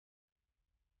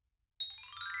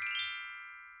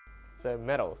So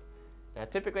metals. Now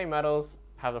typically metals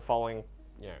have the following,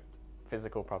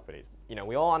 physical properties.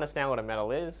 We all understand what a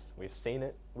metal is, we've seen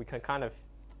it, we can kind of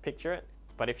picture it.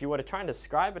 But if you were to try and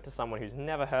describe it to someone who's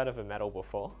never heard of a metal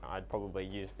before, I'd probably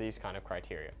use these kind of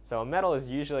criteria. So a metal is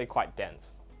usually quite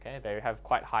dense, okay? They have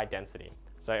quite high density.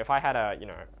 So if I had a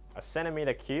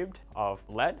centimeter cubed of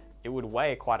lead, it would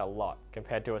weigh quite a lot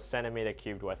compared to a centimeter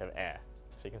cubed worth of air.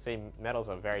 So you can see metals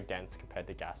are very dense compared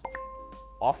to gas.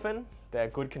 Often, they're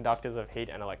good conductors of heat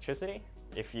and electricity.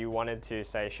 If you wanted to,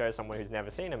 say, show someone who's never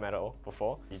seen a metal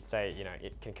before, you'd say,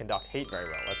 it can conduct heat very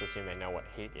well. Let's assume they know what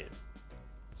heat is.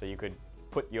 So you could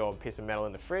put your piece of metal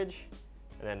in the fridge,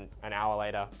 and then an hour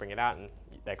later, bring it out, and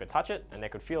they could touch it, and they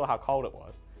could feel how cold it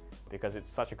was, because it's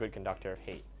such a good conductor of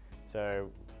heat.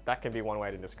 So that can be one way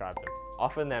to describe them.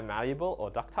 Often they're malleable or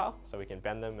ductile, so we can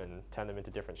bend them and turn them into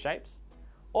different shapes.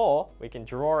 Or we can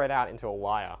draw it out into a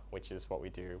wire, which is what we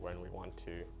do when we want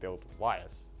to build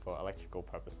wires for electrical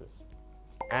purposes.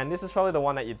 And this is probably the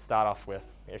one that you'd start off with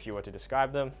if you were to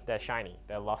describe them. They're shiny,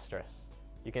 they're lustrous.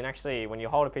 You can actually, when you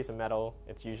hold a piece of metal,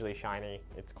 it's usually shiny,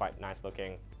 it's quite nice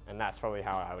looking, and that's probably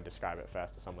how I would describe it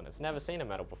first to someone that's never seen a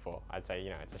metal before. I'd say,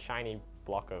 it's a shiny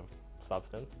block of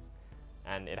substance,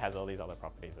 and it has all these other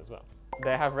properties as well.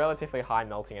 They have relatively high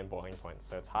melting and boiling points,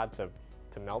 so it's hard to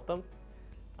melt them.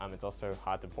 It's also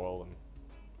hard to boil them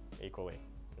equally.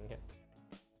 Okay.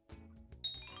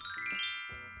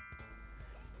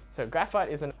 So graphite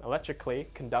is an electrically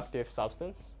conductive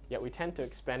substance, yet we tend to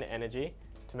expend energy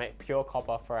to make pure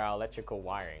copper for our electrical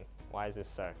wiring. Why is this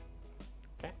so?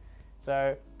 Okay.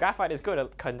 So graphite is good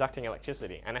at conducting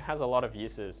electricity, and it has a lot of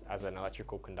uses as an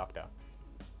electrical conductor.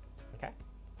 Okay.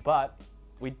 But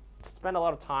we spend a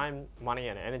lot of time, money,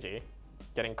 and energy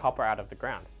getting copper out of the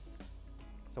ground.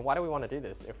 So why do we want to do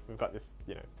this if we've got this,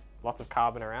 lots of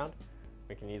carbon around?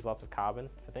 We can use lots of carbon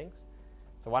for things.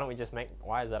 So why don't we just make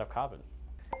wires out of carbon?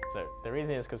 So the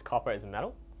reason is because copper is a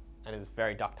metal and is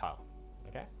very ductile,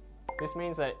 okay? This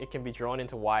means that it can be drawn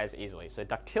into wires easily. So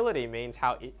ductility means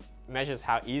it measures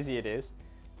how easy it is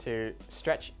to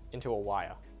stretch into a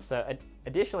wire. So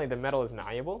additionally, the metal is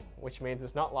malleable, which means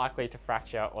it's not likely to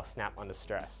fracture or snap under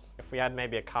stress. If we had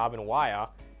maybe a carbon wire,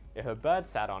 if a bird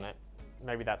sat on it,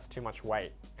 maybe that's too much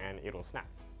weight and it'll snap.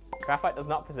 Graphite does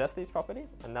not possess these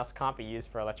properties and thus can't be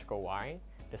used for electrical wiring,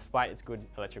 despite its good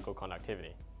electrical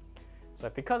conductivity. So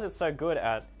because it's so good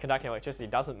at conducting electricity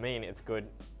doesn't mean it's good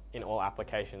in all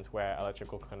applications where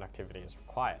electrical conductivity is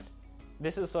required.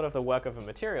 This is sort of the work of a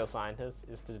material scientist,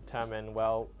 is to determine,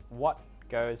 well, what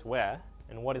goes where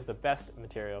and what is the best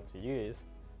material to use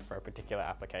for a particular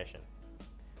application.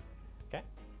 Okay?